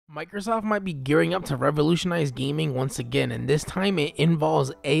Microsoft might be gearing up to revolutionize gaming once again, and this time it involves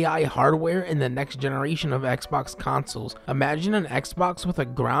AI hardware in the next generation of Xbox consoles. Imagine an Xbox with a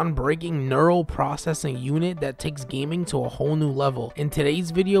groundbreaking neural processing unit that takes gaming to a whole new level. In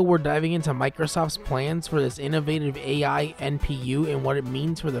today's video, we're diving into Microsoft's plans for this innovative AI NPU and what it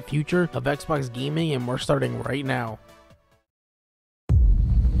means for the future of Xbox gaming, and we're starting right now.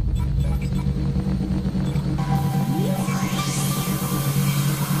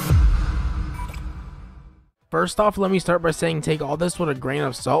 First off, let me start by saying take all this with a grain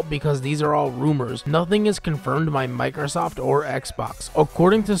of salt because these are all rumors. Nothing is confirmed by Microsoft or Xbox.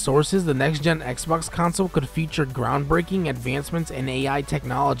 According to sources, the next-gen Xbox console could feature groundbreaking advancements in AI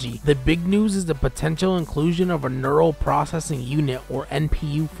technology. The big news is the potential inclusion of a neural processing unit, or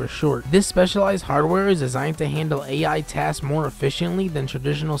NPU for short. This specialized hardware is designed to handle AI tasks more efficiently than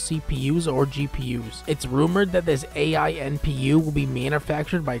traditional CPUs or GPUs. It's rumored that this AI NPU will be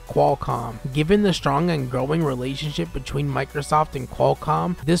manufactured by Qualcomm. Given the strong and growing relationship between Microsoft and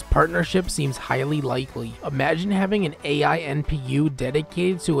Qualcomm, this partnership seems highly likely. Imagine having an AI NPU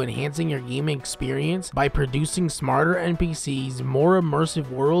dedicated to enhancing your gaming experience by producing smarter NPCs, more immersive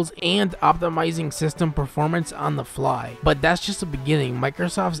worlds, and optimizing system performance on the fly. But that's just the beginning.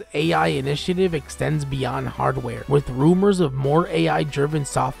 Microsoft's AI initiative extends beyond hardware, with rumors of more AI-driven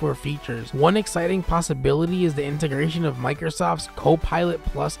software features. One exciting possibility is the integration of Microsoft's Copilot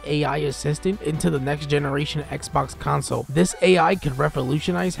Plus AI assistant into the next generation Xbox console. This AI could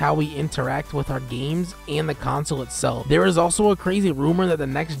revolutionize how we interact with our games and the console itself. There is also a crazy rumor that the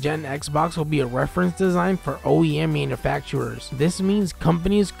next gen Xbox will be a reference design for OEM manufacturers. This means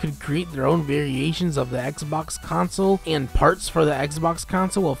companies could create their own variations of the Xbox console, and parts for the Xbox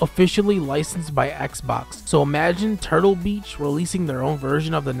console officially licensed by Xbox. So imagine Turtle Beach releasing their own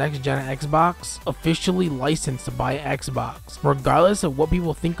version of the next gen Xbox, officially licensed by Xbox. Regardless of what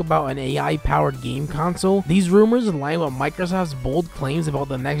people think about an AI powered game console, these rumors align with Microsoft's bold claims about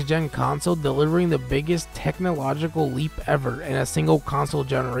the next-gen console delivering the biggest technological leap ever in a single console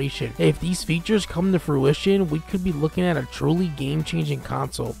generation. If these features come to fruition, we could be looking at a truly game-changing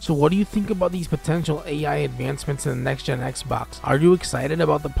console. So what do you think about these potential AI advancements in the next-gen Xbox? Are you excited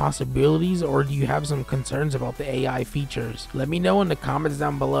about the possibilities, or do you have some concerns about the AI features? Let me know in the comments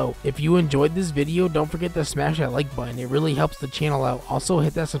down below. If you enjoyed this video, don't forget to smash that like button. It really helps the channel out. Also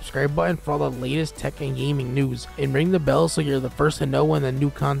hit that subscribe button for all the latest tech and gaming news, and ring the bell so you're the first to know when the new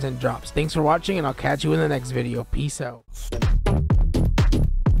content drops. Thanks for watching, and I'll catch you in the next video. Peace out.